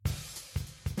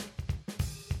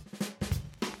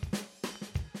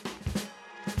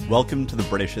Welcome to the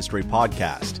British History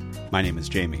Podcast. My name is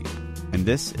Jamie, and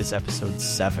this is episode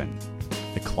 7,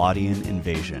 The Claudian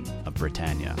Invasion of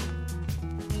Britannia.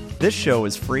 This show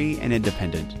is free and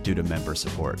independent due to member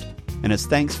support, and as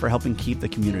thanks for helping keep the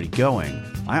community going,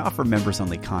 I offer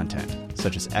members-only content,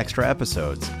 such as extra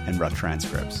episodes and rough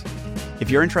transcripts. If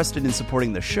you're interested in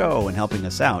supporting the show and helping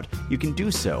us out, you can do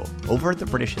so over at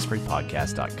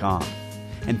thebritishhistorypodcast.com.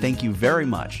 And thank you very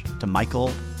much to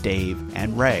Michael, Dave,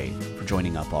 and Ray for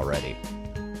joining up already.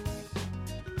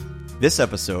 This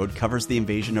episode covers the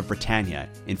invasion of Britannia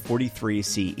in 43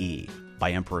 CE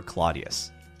by Emperor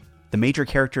Claudius. The major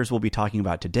characters we'll be talking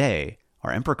about today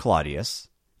are Emperor Claudius,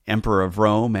 Emperor of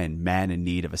Rome and man in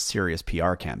need of a serious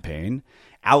PR campaign,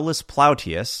 Aulus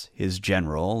Plautius, his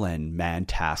general and man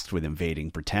tasked with invading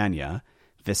Britannia,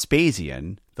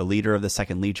 Vespasian, the leader of the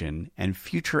Second Legion and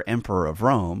future Emperor of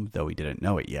Rome, though he didn't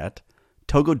know it yet,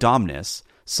 Togodumnus,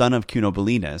 son of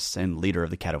Cunobelinus and leader of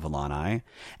the Catuvellauni,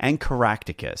 and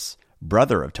Caractacus,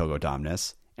 brother of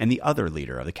Togodumnus and the other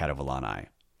leader of the Catuvellauni.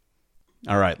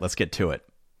 All right, let's get to it.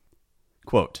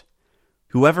 Quote,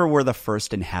 "Whoever were the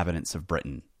first inhabitants of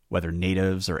Britain, whether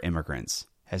natives or immigrants,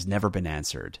 has never been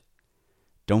answered.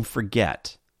 Don't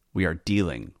forget, we are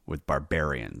dealing with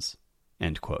barbarians."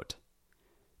 End quote.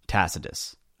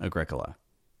 Tacitus, Agricola.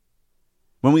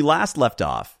 When we last left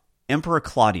off, Emperor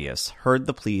Claudius heard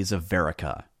the pleas of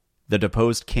Verica, the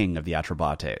deposed king of the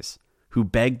Atrebates, who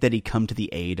begged that he come to the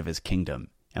aid of his kingdom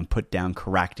and put down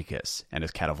Caractacus and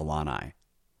his Catuvellauni.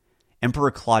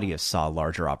 Emperor Claudius saw a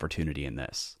larger opportunity in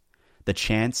this, the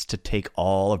chance to take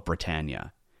all of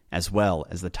Britannia, as well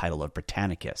as the title of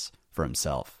Britannicus, for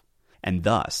himself, and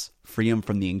thus free him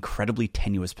from the incredibly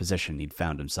tenuous position he'd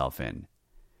found himself in.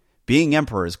 Being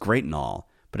emperor is great and all,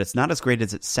 but it's not as great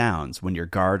as it sounds when your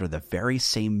guard are the very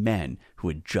same men who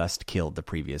had just killed the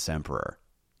previous emperor,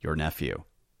 your nephew.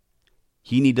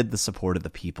 He needed the support of the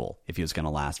people if he was going to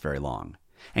last very long,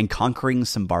 and conquering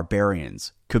some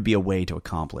barbarians could be a way to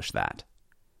accomplish that.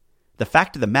 The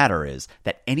fact of the matter is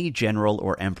that any general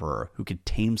or emperor who could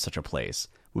tame such a place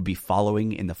would be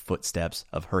following in the footsteps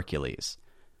of Hercules,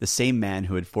 the same man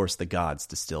who had forced the gods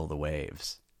to still the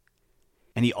waves.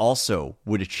 And he also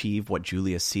would achieve what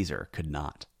Julius Caesar could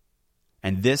not.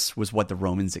 And this was what the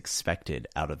Romans expected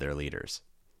out of their leaders.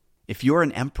 If you're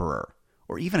an emperor,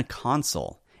 or even a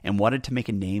consul, and wanted to make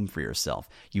a name for yourself,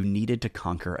 you needed to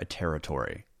conquer a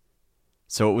territory.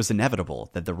 So it was inevitable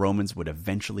that the Romans would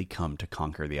eventually come to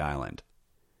conquer the island.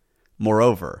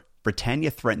 Moreover,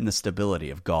 Britannia threatened the stability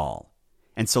of Gaul,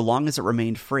 and so long as it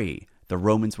remained free, the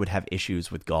Romans would have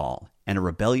issues with Gaul, and a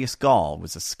rebellious Gaul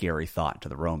was a scary thought to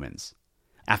the Romans.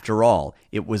 After all,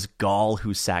 it was Gaul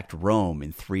who sacked Rome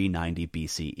in 390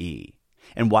 BCE.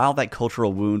 And while that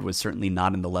cultural wound was certainly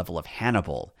not in the level of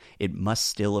Hannibal, it must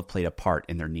still have played a part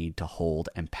in their need to hold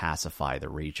and pacify the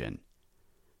region.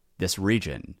 This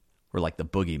region were like the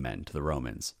boogeymen to the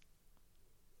Romans.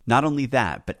 Not only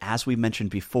that, but as we mentioned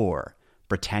before,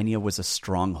 Britannia was a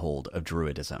stronghold of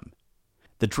Druidism.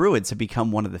 The Druids had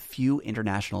become one of the few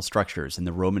international structures in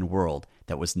the Roman world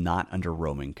that was not under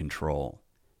Roman control.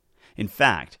 In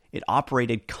fact, it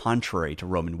operated contrary to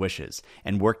Roman wishes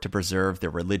and worked to preserve their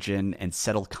religion and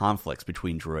settle conflicts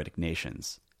between Druidic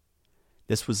nations.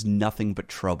 This was nothing but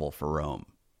trouble for Rome.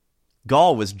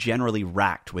 Gaul was generally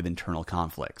racked with internal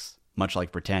conflicts, much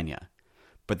like Britannia,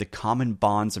 but the common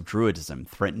bonds of Druidism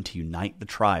threatened to unite the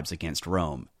tribes against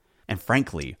Rome, and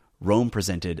frankly, Rome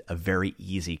presented a very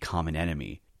easy common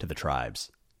enemy to the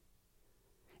tribes.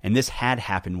 And this had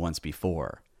happened once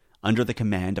before, under the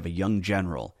command of a young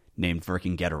general named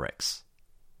Vercingetorix.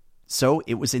 So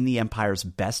it was in the empire's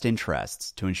best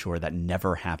interests to ensure that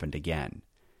never happened again,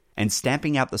 and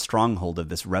stamping out the stronghold of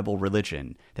this rebel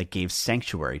religion that gave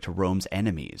sanctuary to Rome's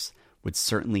enemies would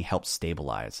certainly help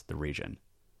stabilize the region.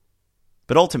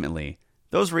 But ultimately,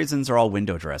 those reasons are all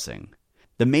window dressing.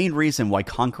 The main reason why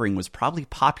conquering was probably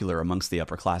popular amongst the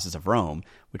upper classes of Rome,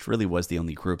 which really was the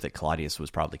only group that Claudius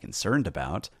was probably concerned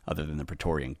about, other than the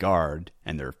Praetorian Guard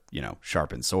and their,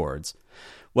 sharpened swords,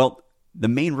 well, the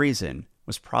main reason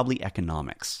was probably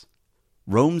economics.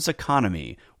 Rome's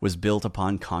economy was built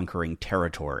upon conquering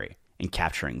territory and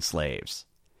capturing slaves.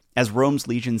 As Rome's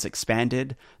legions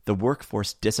expanded, the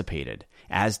workforce dissipated,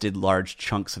 as did large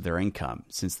chunks of their income,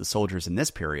 since the soldiers in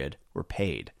this period were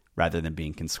paid, rather than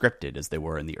being conscripted as they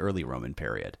were in the early Roman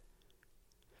period.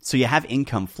 So you have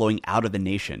income flowing out of the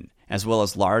nation, as well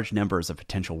as large numbers of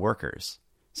potential workers,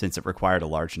 since it required a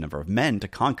large number of men to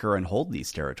conquer and hold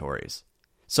these territories.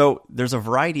 So there's a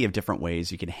variety of different ways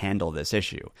you can handle this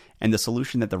issue, and the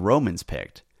solution that the Romans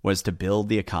picked was to build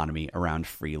the economy around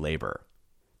free labor.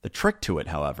 The trick to it,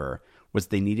 however, was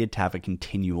they needed to have a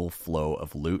continual flow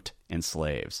of loot and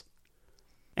slaves.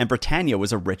 And Britannia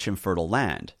was a rich and fertile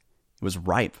land. It was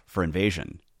ripe for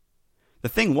invasion. The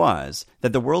thing was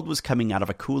that the world was coming out of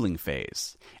a cooling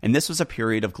phase, and this was a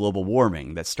period of global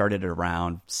warming that started at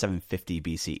around 750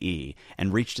 BCE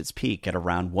and reached its peak at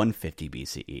around 150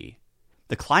 BCE.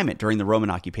 The climate during the Roman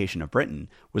occupation of Britain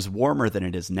was warmer than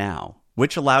it is now,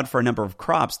 which allowed for a number of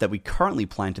crops that we currently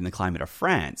plant in the climate of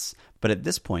France, but at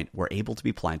this point were able to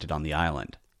be planted on the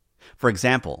island. For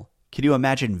example, can you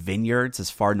imagine vineyards as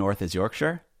far north as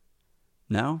Yorkshire?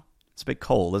 No? It's a bit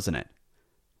cold, isn't it?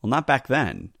 Well, not back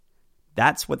then.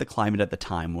 That's what the climate at the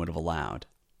time would have allowed.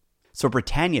 So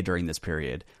Britannia during this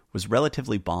period was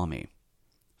relatively balmy.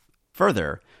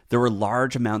 Further, there were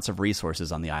large amounts of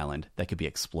resources on the island that could be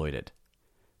exploited.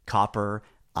 Copper,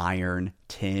 iron,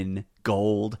 tin,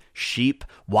 gold, sheep,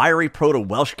 wiry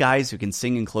proto-Welsh guys who can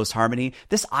sing in close harmony.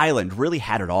 This island really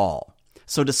had it all.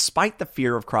 So despite the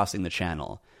fear of crossing the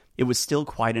channel, it was still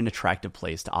quite an attractive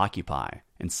place to occupy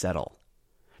and settle.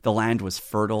 The land was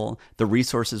fertile, the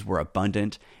resources were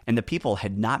abundant, and the people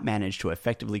had not managed to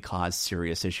effectively cause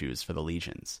serious issues for the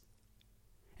legions.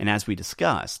 And as we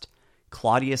discussed,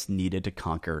 Claudius needed to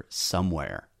conquer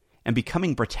somewhere, and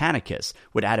becoming Britannicus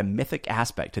would add a mythic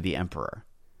aspect to the emperor.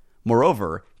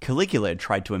 Moreover, Caligula had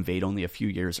tried to invade only a few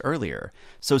years earlier,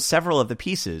 so several of the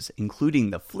pieces, including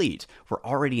the fleet, were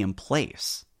already in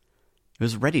place. It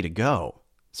was ready to go,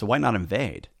 so why not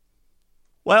invade?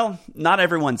 Well, not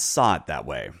everyone saw it that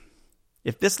way.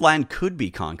 If this land could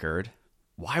be conquered,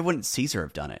 why wouldn't Caesar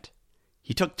have done it?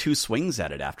 He took 2 swings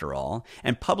at it after all,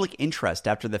 and public interest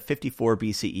after the 54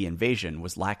 BCE invasion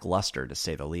was lackluster to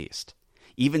say the least.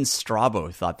 Even Strabo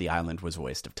thought the island was a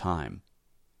waste of time.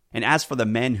 And as for the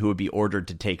men who would be ordered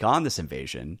to take on this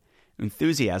invasion,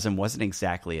 enthusiasm wasn't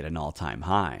exactly at an all-time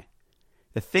high.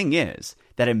 The thing is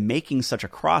that in making such a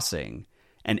crossing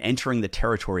and entering the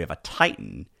territory of a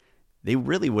titan, they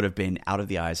really would have been out of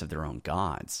the eyes of their own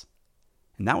gods.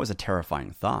 And that was a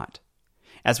terrifying thought.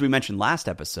 As we mentioned last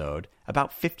episode,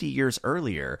 about 50 years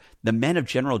earlier, the men of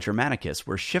General Germanicus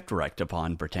were shipwrecked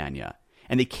upon Britannia,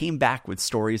 and they came back with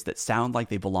stories that sound like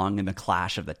they belong in the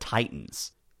clash of the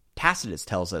Titans. Tacitus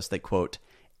tells us that, quote,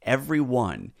 "Every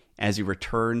one, as he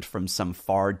returned from some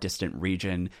far distant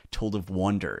region, told of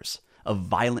wonders, of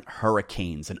violent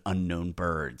hurricanes and unknown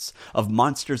birds, of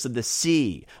monsters of the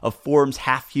sea, of forms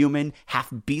half human,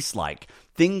 half beast-like,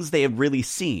 things they had really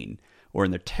seen, or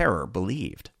in their terror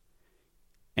believed."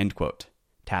 End quote.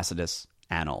 Tacitus,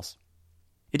 Annals.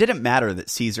 It didn't matter that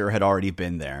Caesar had already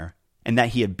been there, and that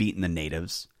he had beaten the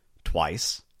natives,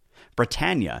 twice.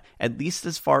 Britannia, at least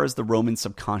as far as the Roman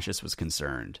subconscious was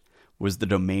concerned, was the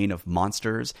domain of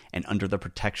monsters and under the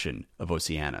protection of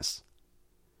Oceanus.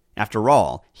 After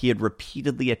all, he had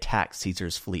repeatedly attacked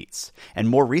Caesar's fleets, and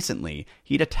more recently,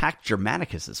 he'd attacked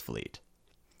Germanicus's fleet.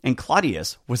 And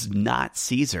Claudius was not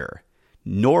Caesar,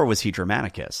 nor was he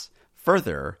Germanicus.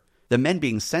 Further, the men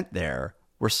being sent there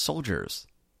were soldiers.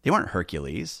 They weren't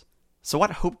Hercules. So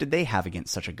what hope did they have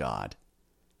against such a god?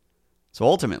 So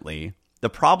ultimately, the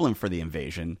problem for the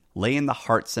invasion lay in the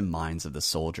hearts and minds of the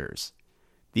soldiers.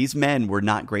 These men were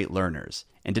not great learners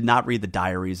and did not read the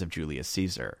diaries of Julius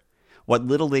Caesar. What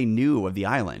little they knew of the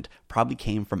island probably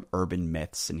came from urban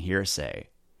myths and hearsay.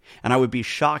 And I would be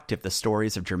shocked if the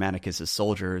stories of Germanicus'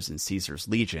 soldiers and Caesar's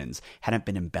legions hadn't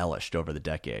been embellished over the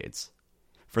decades.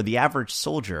 For the average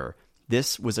soldier,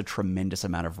 this was a tremendous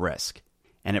amount of risk,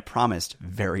 and it promised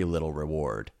very little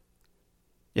reward.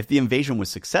 If the invasion was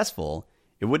successful,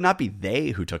 it would not be they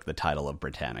who took the title of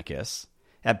Britannicus.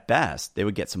 At best, they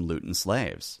would get some loot and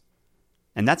slaves.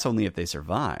 And that's only if they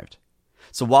survived.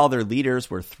 So while their leaders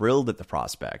were thrilled at the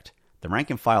prospect, the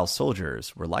rank-and-file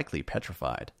soldiers were likely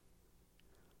petrified.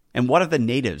 And what of the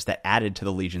natives that added to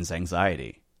the legion's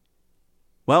anxiety?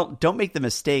 Well, don't make the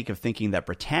mistake of thinking that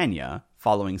Britannia,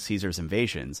 following Caesar's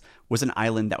invasions, was an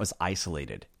island that was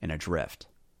isolated and adrift.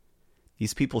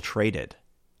 These people traded,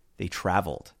 they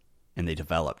traveled, and they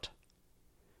developed.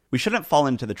 We shouldn't fall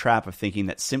into the trap of thinking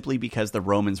that simply because the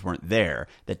Romans weren't there,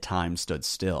 that time stood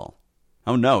still.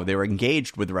 Oh no, they were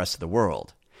engaged with the rest of the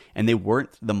world, and they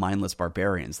weren't the mindless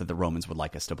barbarians that the Romans would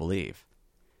like us to believe.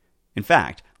 In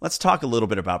fact, let's talk a little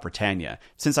bit about Britannia,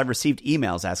 since I've received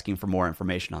emails asking for more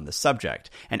information on this subject,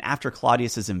 and after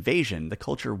Claudius's invasion, the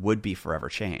culture would be forever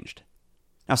changed.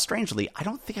 Now, strangely, I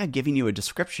don't think I've given you a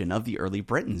description of the early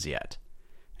Britons yet.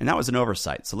 And that was an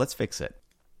oversight, so let's fix it.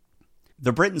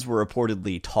 The Britons were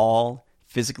reportedly tall,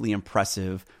 physically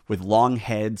impressive, with long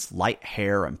heads, light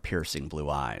hair, and piercing blue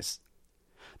eyes.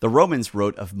 The Romans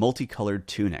wrote of multicolored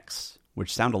tunics,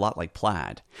 which sound a lot like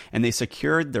plaid, and they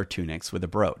secured their tunics with a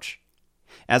brooch.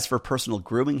 As for personal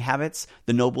grooming habits,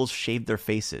 the nobles shaved their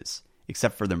faces,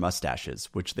 except for their mustaches,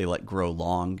 which they let grow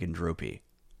long and droopy.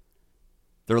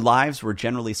 Their lives were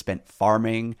generally spent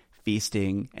farming,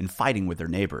 feasting, and fighting with their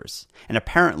neighbors, and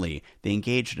apparently they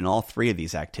engaged in all three of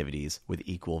these activities with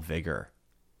equal vigor.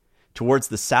 Towards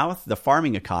the south, the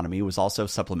farming economy was also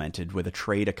supplemented with a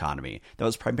trade economy that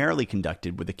was primarily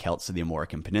conducted with the Celts of the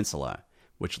Armorican Peninsula,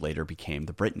 which later became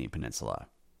the Britannia Peninsula.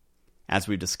 As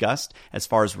we discussed, as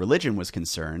far as religion was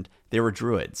concerned, they were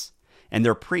Druids, and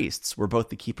their priests were both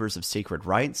the keepers of sacred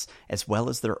rites as well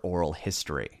as their oral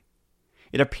history.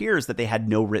 It appears that they had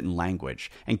no written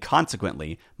language, and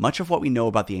consequently, much of what we know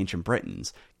about the ancient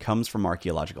Britons comes from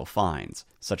archaeological finds,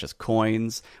 such as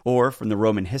coins, or from the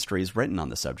Roman histories written on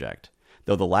the subject,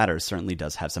 though the latter certainly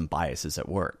does have some biases at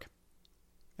work.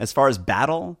 As far as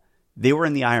battle, they were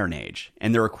in the Iron Age,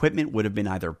 and their equipment would have been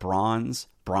either bronze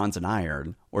and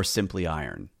iron, or simply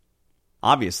iron.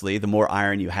 Obviously, the more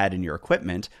iron you had in your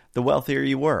equipment, the wealthier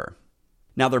you were.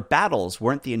 Now, their battles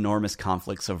weren't the enormous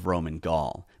conflicts of Rome and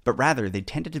Gaul, but rather they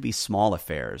tended to be small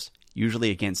affairs,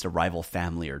 usually against a rival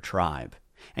family or tribe,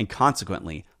 and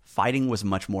consequently, fighting was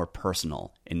much more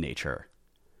personal in nature.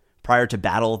 Prior to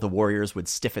battle, the warriors would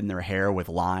stiffen their hair with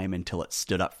lime until it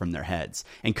stood up from their heads,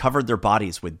 and covered their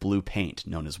bodies with blue paint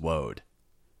known as woad.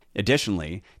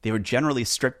 Additionally, they would generally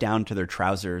strip down to their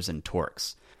trousers and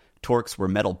torques. Torques were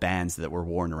metal bands that were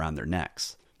worn around their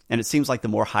necks, and it seems like the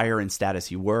more higher in status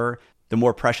you were, the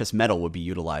more precious metal would be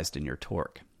utilized in your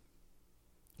torque.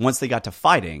 Once they got to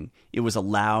fighting, it was a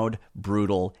loud,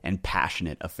 brutal, and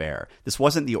passionate affair. This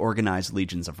wasn't the organized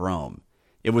legions of Rome.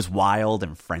 It was wild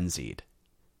and frenzied.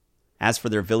 As for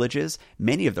their villages,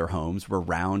 many of their homes were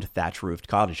round, thatch-roofed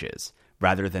cottages,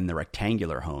 rather than the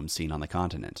rectangular homes seen on the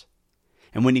continent.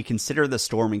 And when you consider the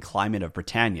stormy climate of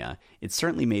Britannia, it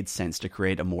certainly made sense to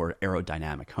create a more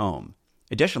aerodynamic home.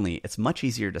 Additionally, it's much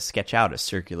easier to sketch out a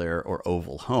circular or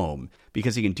oval home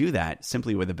because you can do that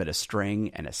simply with a bit of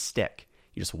string and a stick.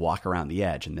 You just walk around the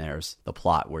edge and there's the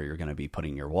plot where you're going to be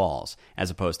putting your walls, as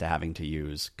opposed to having to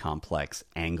use complex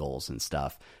angles and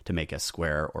stuff to make a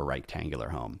square or rectangular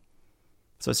home.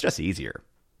 So it's just easier.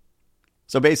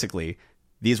 So basically,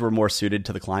 these were more suited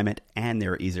to the climate and they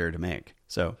were easier to make.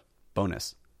 So,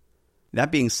 bonus.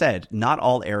 That being said, not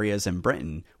all areas in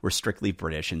Britain were strictly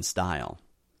British in style.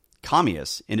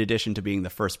 Commius, in addition to being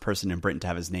the first person in Britain to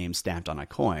have his name stamped on a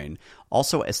coin,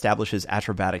 also establishes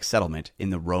Atrebatic settlement in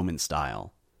the Roman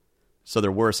style. So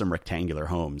there were some rectangular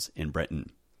homes in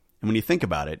Britain. And when you think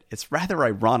about it, it's rather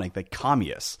ironic that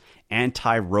Commius,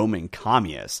 anti-Roman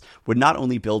Commius, would not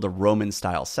only build a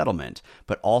Roman-style settlement,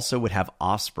 but also would have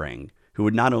offspring who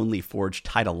would not only forge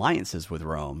tight alliances with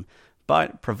Rome,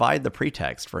 but provide the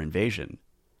pretext for invasion.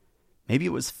 Maybe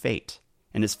it was fate,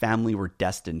 and his family were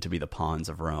destined to be the pawns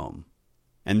of Rome.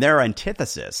 And their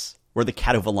antithesis were the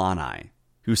Catuvellauni,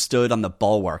 who stood on the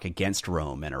bulwark against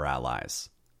Rome and her allies.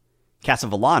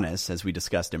 Cassivellaunus, as we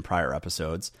discussed in prior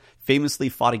episodes, famously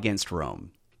fought against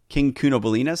Rome. King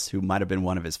Cunobelinus, who might have been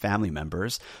one of his family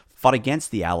members, fought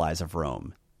against the allies of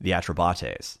Rome, the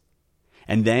Atrebates.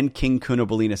 And then King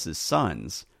Cunobelinus'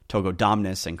 sons,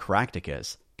 Togodumnus and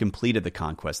Caractacus, completed the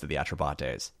conquest of the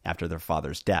Atrebates after their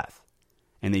father's death.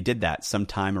 And they did that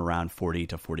sometime around 40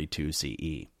 to 42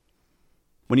 CE.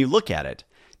 When you look at it,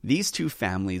 these two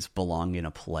families belong in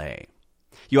a play.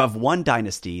 You have one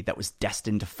dynasty that was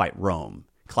destined to fight Rome,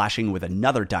 clashing with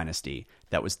another dynasty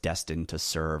that was destined to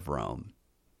serve Rome.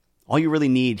 All you really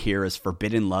need here is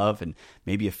forbidden love and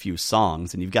maybe a few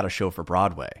songs, and you've got a show for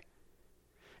Broadway.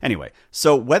 Anyway,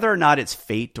 so whether or not it's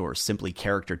fate or simply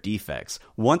character defects,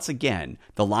 once again,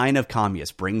 the line of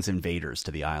Commius brings invaders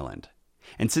to the island.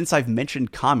 And since I've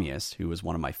mentioned Commius, who is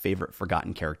one of my favorite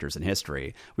forgotten characters in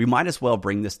history, we might as well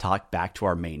bring this talk back to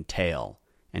our main tale,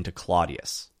 and to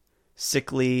Claudius.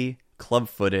 Sickly,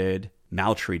 club-footed,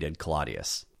 maltreated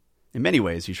Claudius. In many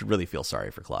ways, you should really feel sorry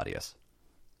for Claudius.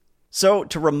 So,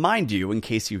 to remind you, in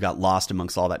case you got lost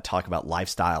amongst all that talk about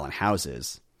lifestyle and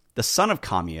houses, the son of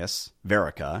Commius,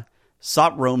 Verica,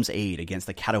 sought Rome's aid against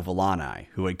the Catuvellauni,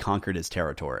 who had conquered his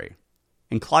territory.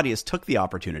 And Claudius took the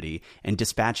opportunity and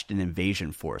dispatched an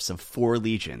invasion force of 4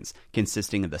 legions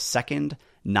consisting of the 2nd,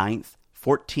 9th,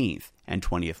 14th, and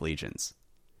 20th legions.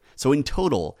 So in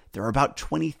total, there are about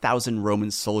 20,000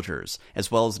 Roman soldiers,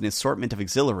 as well as an assortment of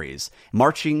auxiliaries,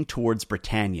 marching towards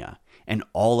Britannia, and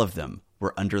all of them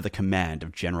were under the command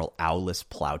of General Aulus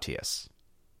Plautius.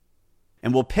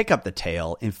 And we'll pick up the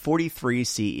tale in 43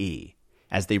 CE,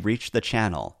 as they reached the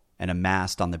Channel and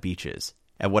amassed on the beaches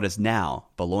at what is now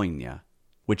Bologna,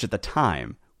 which at the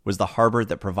time was the harbor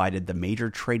that provided the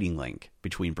major trading link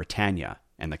between Britannia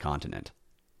and the continent.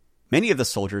 Many of the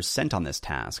soldiers sent on this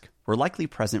task were likely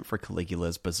present for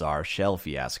Caligula's bizarre shell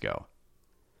fiasco.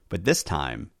 But this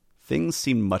time, things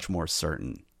seemed much more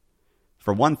certain.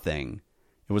 For one thing,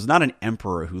 it was not an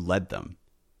emperor who led them,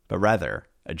 but rather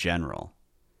a general.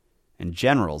 And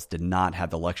generals did not have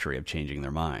the luxury of changing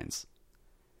their minds.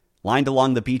 Lined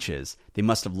along the beaches, they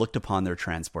must have looked upon their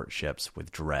transport ships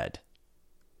with dread.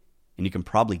 And you can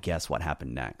probably guess what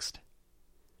happened next.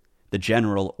 The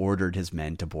general ordered his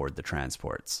men to board the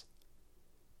transports.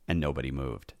 And nobody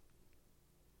moved.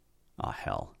 Ah,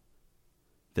 hell.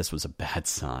 This was a bad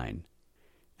sign.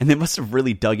 And they must have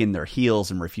really dug in their heels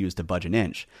and refused to budge an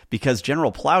inch, because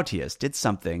General Plautius did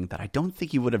something that I don't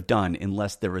think he would have done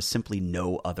unless there was simply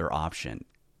no other option.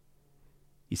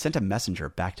 He sent a messenger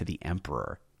back to the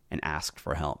emperor and asked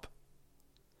for help.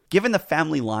 Given the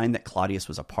family line that Claudius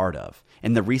was a part of,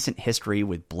 and the recent history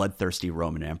with bloodthirsty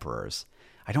Roman emperors,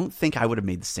 I don't think I would have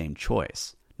made the same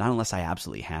choice, not unless I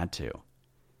absolutely had to.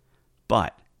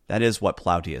 But that is what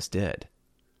Plautius did.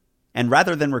 And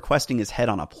rather than requesting his head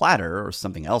on a platter or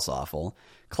something else awful,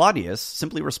 Claudius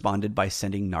simply responded by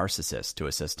sending Narcissus to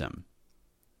assist him.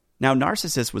 Now,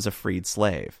 Narcissus was a freed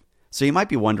slave, so you might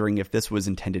be wondering if this was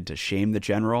intended to shame the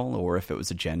general or if it was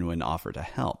a genuine offer to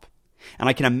help. And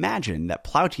I can imagine that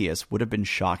Plautius would have been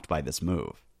shocked by this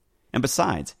move. And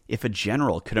besides, if a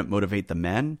general couldn't motivate the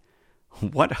men,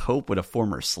 what hope would a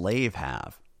former slave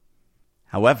have?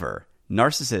 However,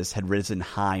 Narcissus had risen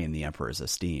high in the emperor's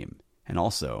esteem, and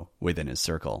also within his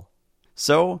circle.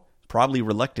 So, probably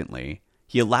reluctantly,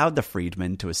 he allowed the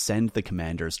freedmen to ascend the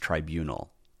commander's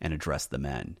tribunal and address the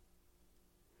men.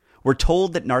 We're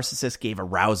told that Narcissus gave a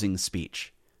rousing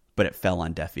speech, but it fell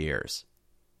on deaf ears.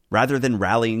 Rather than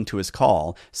rallying to his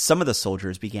call, some of the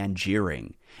soldiers began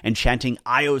jeering and chanting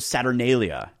Io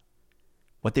Saturnalia.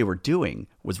 What they were doing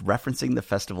was referencing the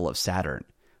festival of Saturn,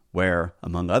 where,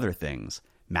 among other things,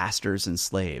 masters and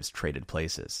slaves traded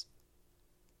places.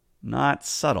 Not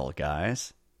subtle,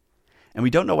 guys. And we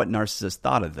don't know what Narcissus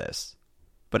thought of this,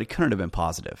 but it couldn't have been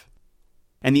positive.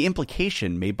 And the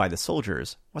implication made by the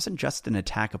soldiers wasn't just an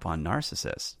attack upon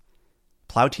Narcissus.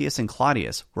 Plautius and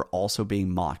Claudius were also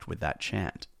being mocked with that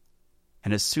chant.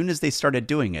 And as soon as they started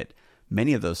doing it,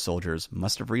 many of those soldiers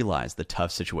must have realized the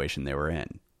tough situation they were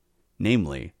in.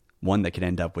 Namely, one that could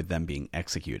end up with them being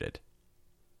executed.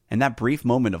 And that brief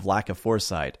moment of lack of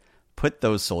foresight put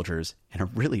those soldiers in a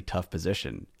really tough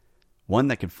position. One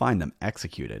that could find them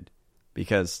executed.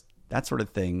 Because that sort of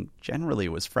thing generally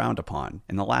was frowned upon,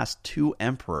 and the last two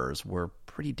emperors were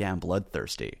pretty damn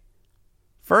bloodthirsty.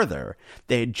 Further,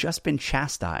 they had just been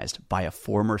chastised by a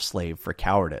former slave for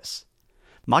cowardice.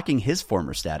 Mocking his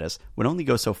former status would only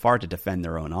go so far to defend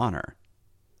their own honor.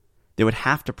 They would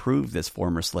have to prove this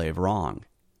former slave wrong.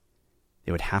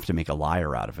 They would have to make a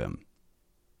liar out of him.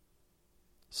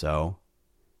 So,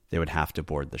 they would have to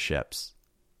board the ships.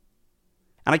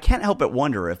 And I can't help but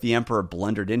wonder if the emperor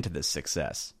blundered into this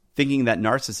success, thinking that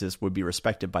Narcissus would be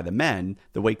respected by the men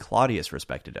the way Claudius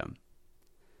respected him.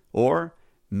 Or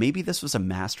maybe this was a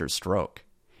master stroke,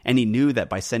 and he knew that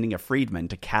by sending a freedman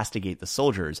to castigate the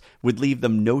soldiers would leave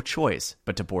them no choice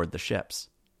but to board the ships.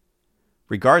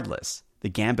 Regardless, the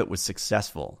gambit was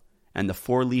successful, and the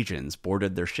 4 legions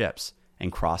boarded their ships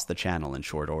and crossed the channel in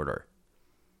short order.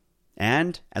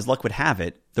 And, as luck would have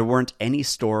it, there weren't any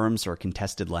storms or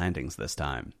contested landings this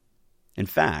time. In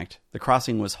fact, the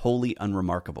crossing was wholly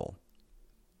unremarkable.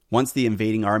 Once the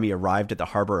invading army arrived at the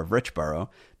harbor of Richborough,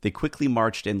 they quickly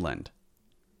marched inland.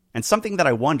 And something that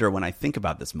I wonder when I think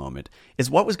about this moment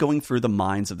is what was going through the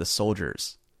minds of the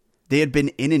soldiers. They had been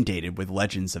inundated with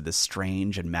legends of this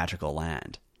strange and magical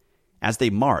land. As they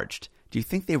marched, do you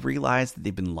think they realized that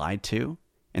they'd been lied to,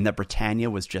 and that Britannia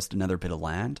was just another bit of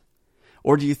land?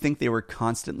 Or do you think they were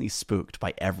constantly spooked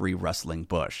by every rustling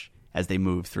bush as they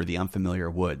moved through the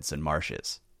unfamiliar woods and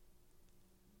marshes?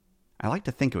 I like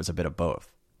to think it was a bit of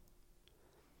both.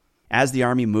 As the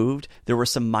army moved, there were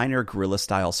some minor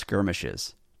guerrilla-style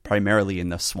skirmishes, primarily in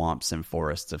the swamps and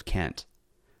forests of Kent.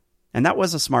 And that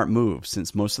was a smart move,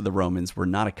 since most of the Romans were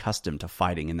not accustomed to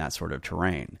fighting in that sort of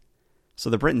terrain.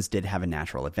 So the Britons did have a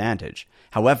natural advantage.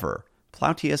 However,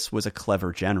 Plautius was a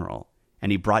clever general,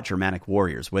 and he brought Germanic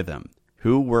warriors with him,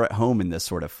 who were at home in this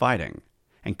sort of fighting,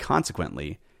 and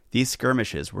consequently, these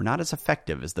skirmishes were not as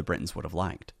effective as the Britons would have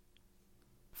liked.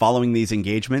 Following these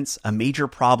engagements, a major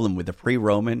problem with the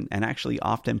pre-Roman, and actually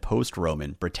often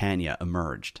post-Roman, Britannia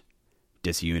emerged: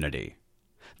 disunity.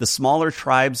 The smaller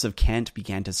tribes of Kent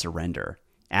began to surrender,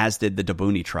 as did the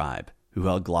Dobuni tribe, who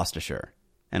held Gloucestershire,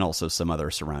 and also some other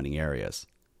surrounding areas.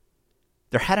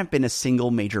 There hadn't been a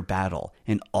single major battle,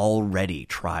 and already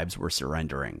tribes were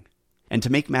surrendering. And to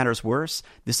make matters worse,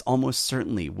 this almost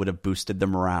certainly would have boosted the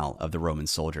morale of the Roman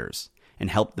soldiers and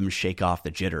helped them shake off the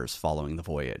jitters following the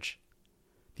voyage.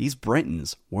 These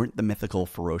Britons weren't the mythical,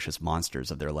 ferocious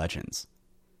monsters of their legends.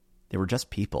 They were just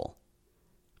people.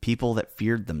 People that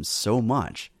feared them so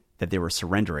much that they were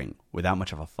surrendering without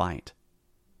much of a fight.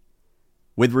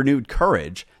 With renewed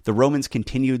courage, the Romans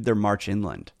continued their march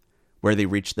inland, where they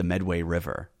reached the Medway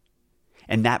River.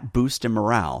 And that boost in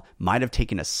morale might have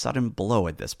taken a sudden blow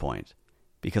at this point,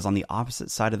 because on the opposite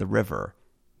side of the river,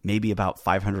 maybe about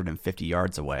 550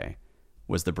 yards away,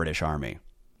 was the British army.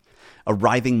 A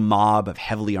writhing mob of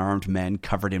heavily armed men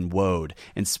covered in woad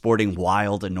and sporting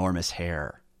wild, enormous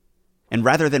hair. And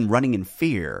rather than running in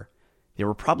fear, they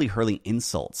were probably hurling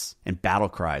insults and battle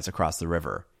cries across the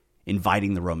river,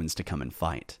 inviting the Romans to come and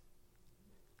fight.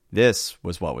 This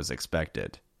was what was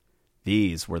expected.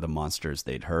 These were the monsters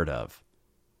they'd heard of.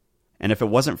 And if it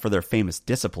wasn't for their famous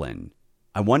discipline,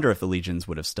 I wonder if the legions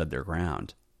would have stood their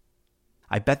ground.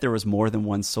 I bet there was more than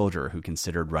one soldier who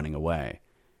considered running away,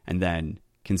 and then,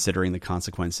 considering the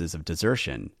consequences of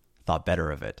desertion, thought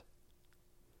better of it.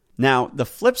 Now, the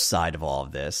flip side of all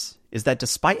of this is that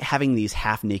despite having these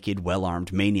half-naked,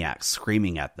 well-armed maniacs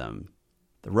screaming at them,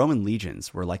 the Roman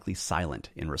legions were likely silent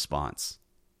in response.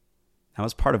 That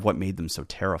was part of what made them so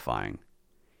terrifying.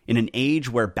 In an age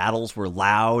where battles were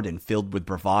loud and filled with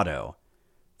bravado,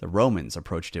 the Romans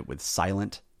approached it with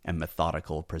silent and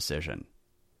methodical precision.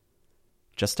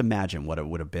 Just imagine what it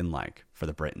would have been like for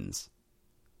the Britons.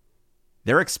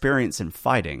 Their experience in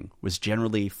fighting was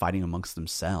generally fighting amongst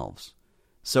themselves,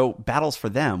 so battles for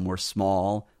them were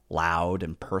small, loud,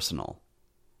 and personal.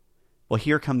 Well,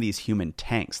 here come these human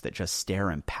tanks that just stare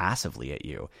impassively at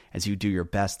you as you do your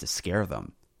best to scare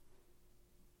them.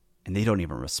 And they don't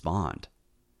even respond.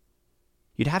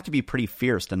 You'd have to be pretty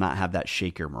fierce to not have that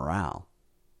shake your morale.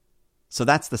 So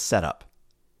that's the setup.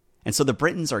 And so the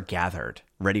Britons are gathered,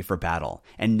 ready for battle,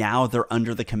 and now they're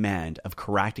under the command of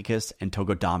Caractacus and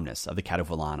Togodumnus of the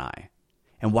Catuvillani.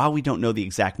 And while we don't know the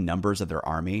exact numbers of their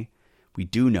army, we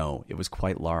do know it was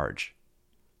quite large.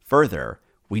 Further,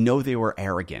 we know they were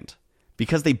arrogant,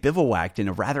 because they bivouacked in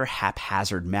a rather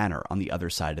haphazard manner on the other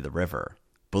side of the river,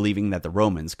 believing that the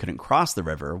Romans couldn't cross the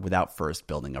river without first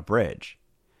building a bridge.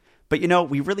 But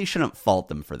we really shouldn't fault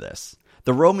them for this.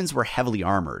 The Romans were heavily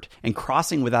armored, and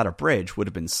crossing without a bridge would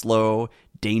have been slow,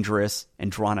 dangerous, and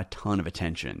drawn a ton of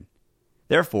attention.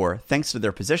 Therefore, thanks to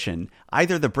their position,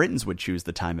 either the Britons would choose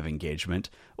the time of engagement,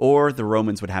 or the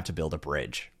Romans would have to build a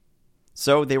bridge.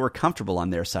 So they were comfortable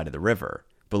on their side of the river,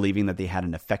 believing that they had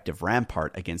an effective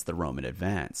rampart against the Roman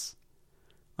advance.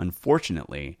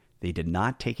 Unfortunately, they did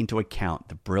not take into account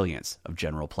the brilliance of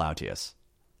General Plautius.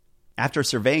 After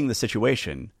surveying the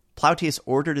situation, Plautius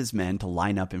ordered his men to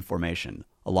line up in formation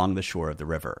along the shore of the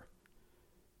river.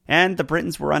 And the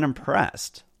Britons were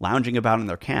unimpressed, lounging about in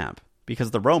their camp,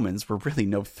 because the Romans were really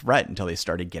no threat until they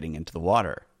started getting into the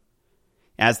water.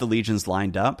 As the legions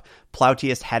lined up,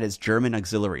 Plautius had his German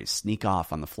auxiliaries sneak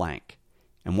off on the flank,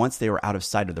 and once they were out of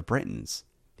sight of the Britons,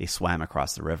 they swam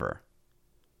across the river.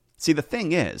 See, the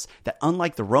thing is that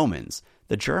unlike the Romans,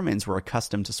 the Germans were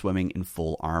accustomed to swimming in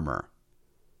full armor.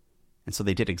 And so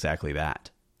they did exactly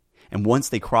that. And once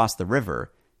they crossed the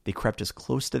river, they crept as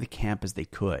close to the camp as they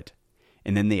could,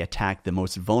 and then they attacked the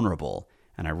most vulnerable,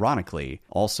 and ironically,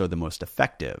 also the most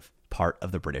effective, part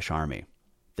of the British army,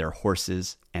 their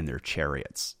horses and their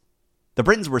chariots. The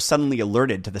Britons were suddenly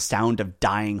alerted to the sound of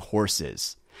dying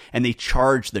horses, and they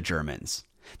charged the Germans.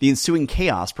 The ensuing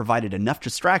chaos provided enough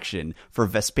distraction for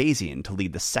Vespasian to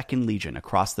lead the 2nd Legion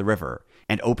across the river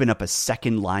and open up a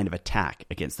second line of attack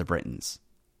against the Britons.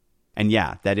 And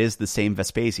yeah, that is the same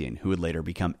Vespasian who would later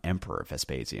become Emperor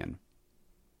Vespasian.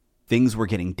 Things were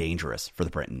getting dangerous for the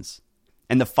Britons,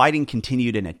 and the fighting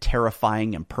continued in a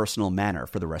terrifying and personal manner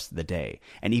for the rest of the day,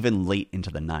 and even late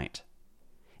into the night.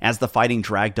 As the fighting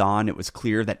dragged on, it was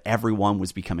clear that everyone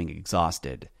was becoming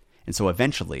exhausted, and so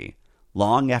eventually,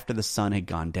 long after the sun had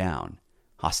gone down,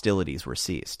 hostilities were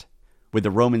ceased, with the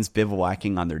Romans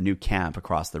bivouacking on their new camp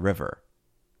across the river.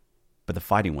 But the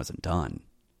fighting wasn't done.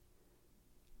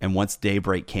 And once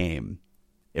daybreak came,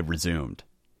 it resumed,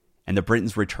 and the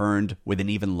Britons returned with an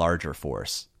even larger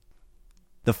force.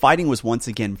 The fighting was once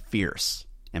again fierce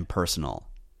and personal,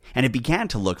 and it began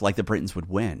to look like the Britons would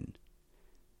win,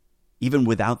 even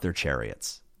without their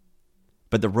chariots.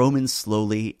 But the Romans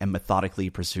slowly and methodically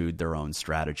pursued their own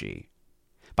strategy.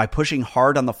 By pushing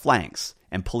hard on the flanks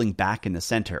and pulling back in the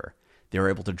center, they were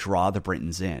able to draw the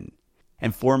Britons in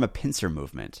and form a pincer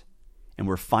movement, and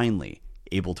were finally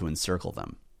able to encircle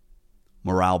them.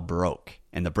 Morale broke,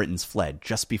 and the Britons fled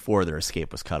just before their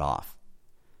escape was cut off.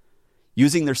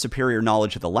 Using their superior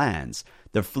knowledge of the lands,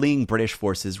 the fleeing British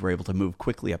forces were able to move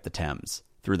quickly up the Thames,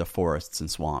 through the forests and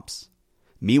swamps.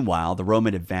 Meanwhile, the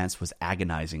Roman advance was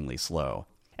agonizingly slow,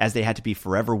 as they had to be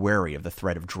forever wary of the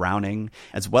threat of drowning,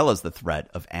 as well as the threat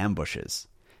of ambushes.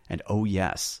 And oh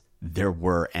yes, there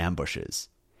were ambushes.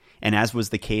 And as was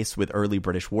the case with early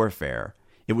British warfare,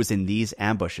 it was in these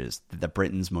ambushes that the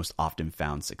Britons most often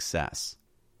found success.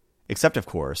 Except, of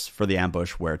course, for the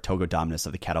ambush where Togodumnus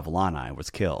of the Catuvellauni was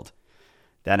killed.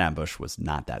 That ambush was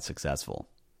not that successful.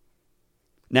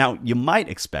 Now, you might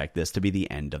expect this to be the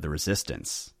end of the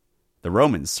resistance. The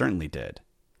Romans certainly did.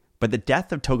 But the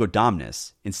death of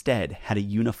Togodumnus instead had a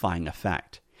unifying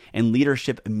effect, and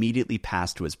leadership immediately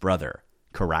passed to his brother,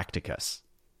 Caractacus.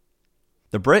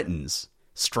 The Britons,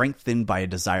 strengthened by a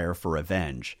desire for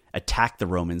revenge, attacked the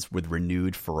Romans with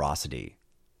renewed ferocity.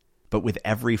 But with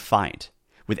every fight,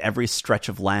 with every stretch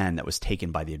of land that was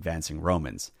taken by the advancing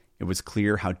Romans, it was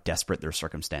clear how desperate their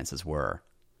circumstances were.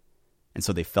 And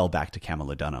so they fell back to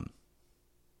Camulodunum.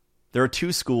 There are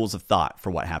two schools of thought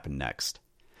for what happened next.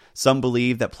 Some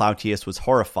believe that Plautius was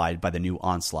horrified by the new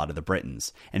onslaught of the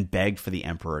Britons and begged for the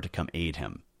emperor to come aid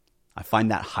him. I find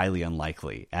that highly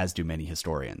unlikely, as do many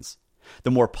historians.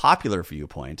 The more popular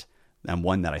viewpoint, and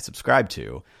one that I subscribe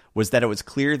to, was that it was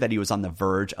clear that he was on the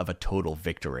verge of a total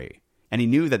victory, and he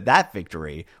knew that that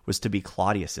victory was to be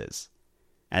Claudius's,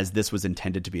 as this was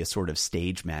intended to be a sort of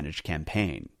stage-managed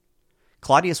campaign.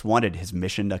 Claudius wanted his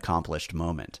mission accomplished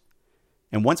moment.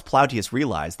 And once Plautius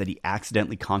realized that he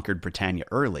accidentally conquered Britannia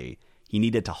early, he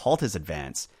needed to halt his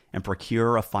advance and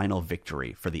procure a final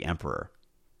victory for the emperor.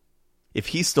 If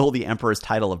he stole the emperor's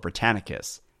title of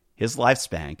Britannicus, his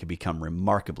lifespan could become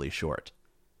remarkably short.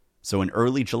 So in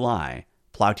early July,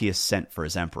 Plautius sent for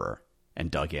his emperor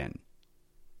and dug in.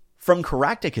 From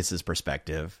Caractacus's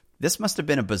perspective, this must have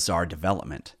been a bizarre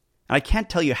development, and I can't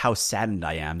tell you how saddened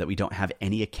I am that we don't have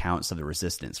any accounts of the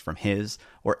resistance from his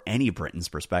or any Briton's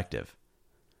perspective.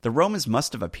 The Romans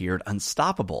must have appeared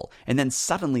unstoppable, and then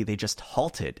suddenly they just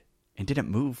halted and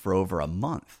didn't move for over a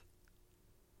month.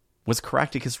 Was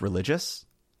Caractacus religious?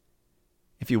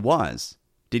 If he was,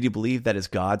 did he believe that his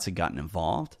gods had gotten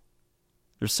involved?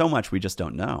 There's so much we just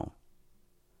don't know.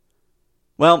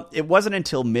 Well, it wasn't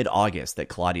until mid-August that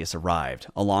Claudius arrived,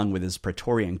 along with his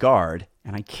Praetorian Guard,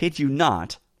 and I kid you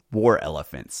not, war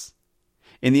elephants.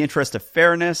 In the interest of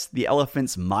fairness, the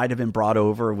elephants might have been brought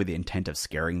over with the intent of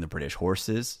scaring the British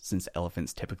horses, since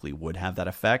elephants typically would have that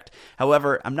effect.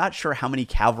 However, I'm not sure how many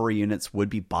cavalry units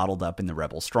would be bottled up in the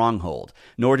rebel stronghold,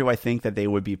 nor do I think that they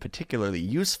would be particularly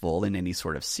useful in any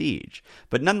sort of siege.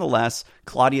 But nonetheless,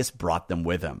 Claudius brought them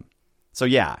with him. So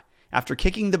yeah, after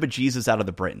kicking the bejesus out of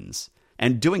the Britons,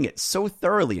 and doing it so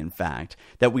thoroughly, in fact,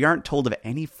 that we aren't told of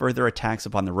any further attacks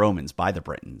upon the Romans by the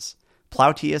Britons,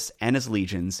 Plautius and his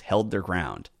legions held their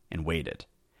ground and waited.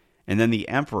 And then the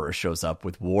emperor shows up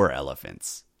with war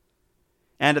elephants.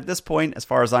 And at this point, as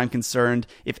far as I'm concerned,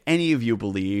 if any of you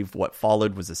believe what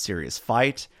followed was a serious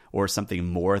fight or something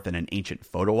more than an ancient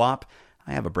photo op,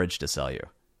 I have a bridge to sell you.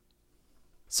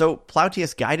 So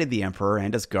Plautius guided the emperor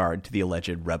and his guard to the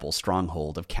alleged rebel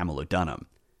stronghold of Camulodunum,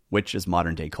 which is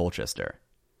modern-day Colchester.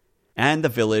 And the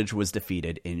village was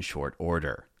defeated in short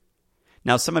order.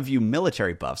 Now, some of you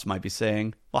military buffs might be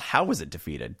saying, well, how was it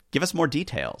defeated? Give us more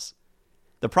details.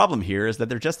 The problem here is that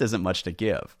there just isn't much to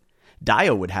give.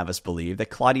 Dio would have us believe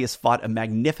that Claudius fought a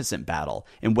magnificent battle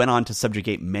and went on to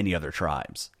subjugate many other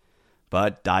tribes.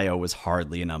 But Dio was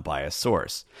hardly an unbiased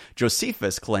source.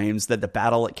 Josephus claims that the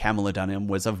battle at Camulodunum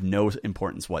was of no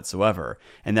importance whatsoever,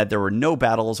 and that there were no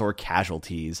battles or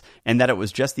casualties, and that it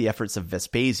was just the efforts of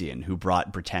Vespasian who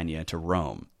brought Britannia to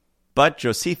Rome. But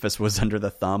Josephus was under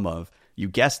the thumb of, you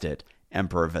guessed it,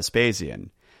 Emperor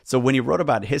Vespasian. So when he wrote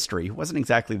about history, he wasn't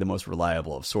exactly the most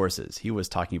reliable of sources. He was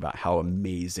talking about how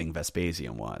amazing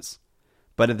Vespasian was.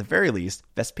 But at the very least,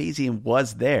 Vespasian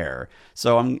was there,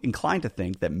 so I'm inclined to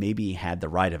think that maybe he had the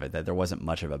right of it, that there wasn't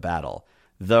much of a battle.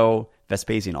 Though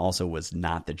Vespasian also was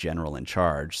not the general in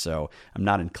charge, so I'm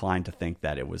not inclined to think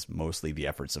that it was mostly the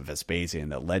efforts of Vespasian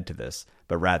that led to this,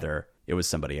 but rather it was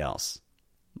somebody else.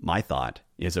 My thought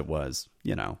is it was,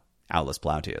 Aulus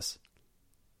Plautius.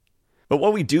 But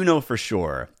what we do know for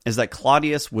sure is that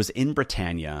Claudius was in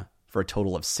Britannia for a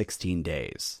total of 16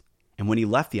 days, and when he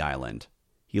left the island,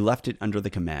 he left it under the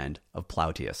command of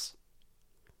Plautius.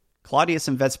 Claudius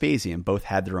and Vespasian both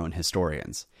had their own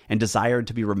historians, and desired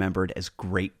to be remembered as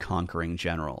great conquering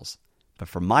generals. But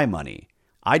for my money,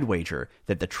 I'd wager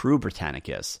that the true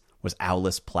Britannicus was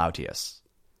Aulus Plautius.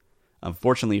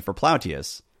 Unfortunately for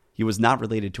Plautius, he was not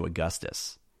related to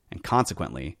Augustus, and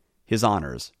consequently, his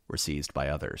honors were seized by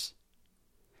others.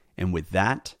 And with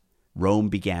that, Rome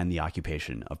began the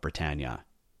occupation of Britannia.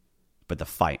 But the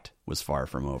fight was far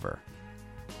from over.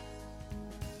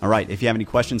 All right, if you have any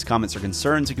questions, comments, or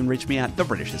concerns, you can reach me at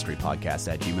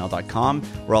thebritishhistorypodcast@gmail.com.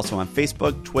 We're also on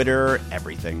Facebook, Twitter,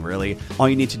 everything, really. All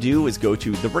you need to do is go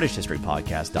to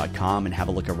thebritishhistorypodcast.com and have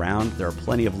a look around. There are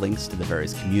plenty of links to the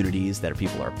various communities that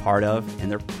people are part of,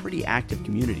 and they're pretty active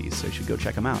communities, so you should go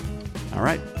check them out. All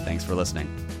right, thanks for listening.